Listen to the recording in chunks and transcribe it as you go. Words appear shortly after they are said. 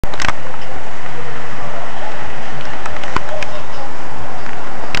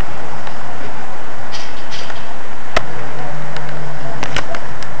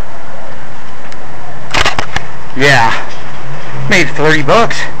Yeah. Made 30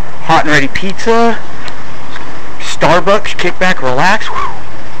 bucks. Hot and ready pizza. Starbucks, kick back, relax. Whew.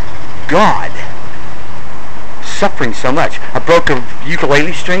 God. Suffering so much. I broke a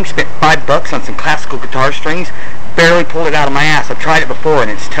ukulele string, spent $5 on some classical guitar strings, barely pulled it out of my ass. I've tried it before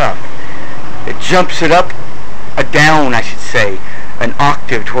and it's tough. It jumps it up, down I should say, an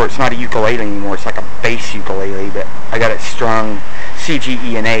octave to where it's not a ukulele anymore. It's like a bass ukulele, but I got it strung C, G,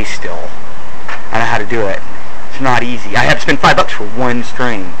 E, and A still. I know how to do it. It's not easy. I had to spend $5 for one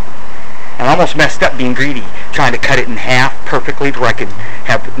string. And I almost messed up being greedy, trying to cut it in half perfectly to where I could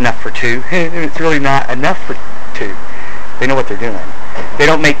have enough for two. It's really not enough for two. They know what they're doing. They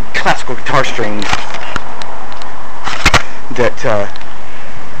don't make classical guitar strings that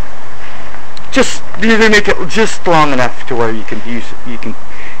they make it just long enough to where you can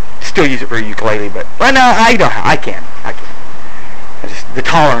still use it for a ukulele. But right now I can. The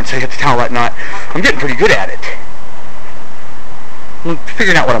tolerance, I have to tolerate not. I'm getting pretty good at it. I'm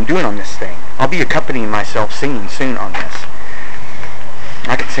figuring out what I'm doing on this thing. I'll be accompanying myself singing soon on this.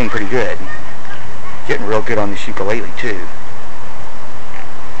 I can sing pretty good. Getting real good on this ukulele too.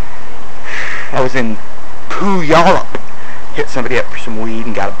 I was in Puyallup. Hit somebody up for some weed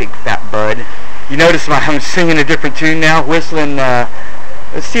and got a big fat bud. You notice I'm singing a different tune now, whistling.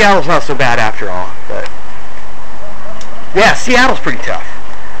 Seattle's not so bad after all, but yeah, Seattle's pretty tough.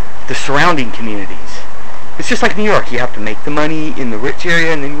 The surrounding communities. It's just like New York. You have to make the money in the rich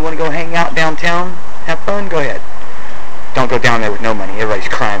area, and then you want to go hang out downtown, have fun, go ahead. Don't go down there with no money. Everybody's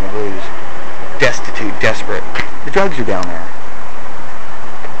crying the blues. Destitute, desperate. The drugs are down there.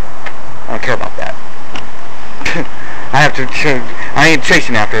 I don't care about that. I ain't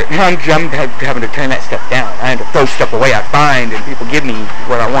chasing after it. I'm having to turn that stuff down. I have to throw stuff away I find, and people give me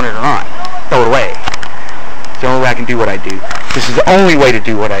whether I want it or not. Throw it away. It's the only way I can do what I do. This is the only way to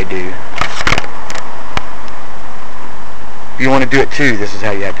do what I do. If you want to do it too, this is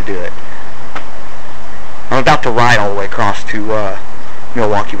how you have to do it. I'm about to ride all the way across to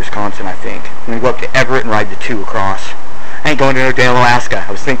Milwaukee, Wisconsin, I think. I'm going to go up to Everett and ride the 2 across. I ain't going to no damn Alaska.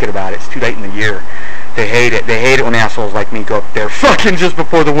 I was thinking about it. It's too late in the year. They hate it. They hate it when assholes like me go up there fucking just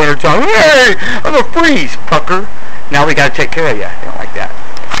before the winter time. Hey, I'm a freeze, fucker. Now we got to take care of you. They don't like that.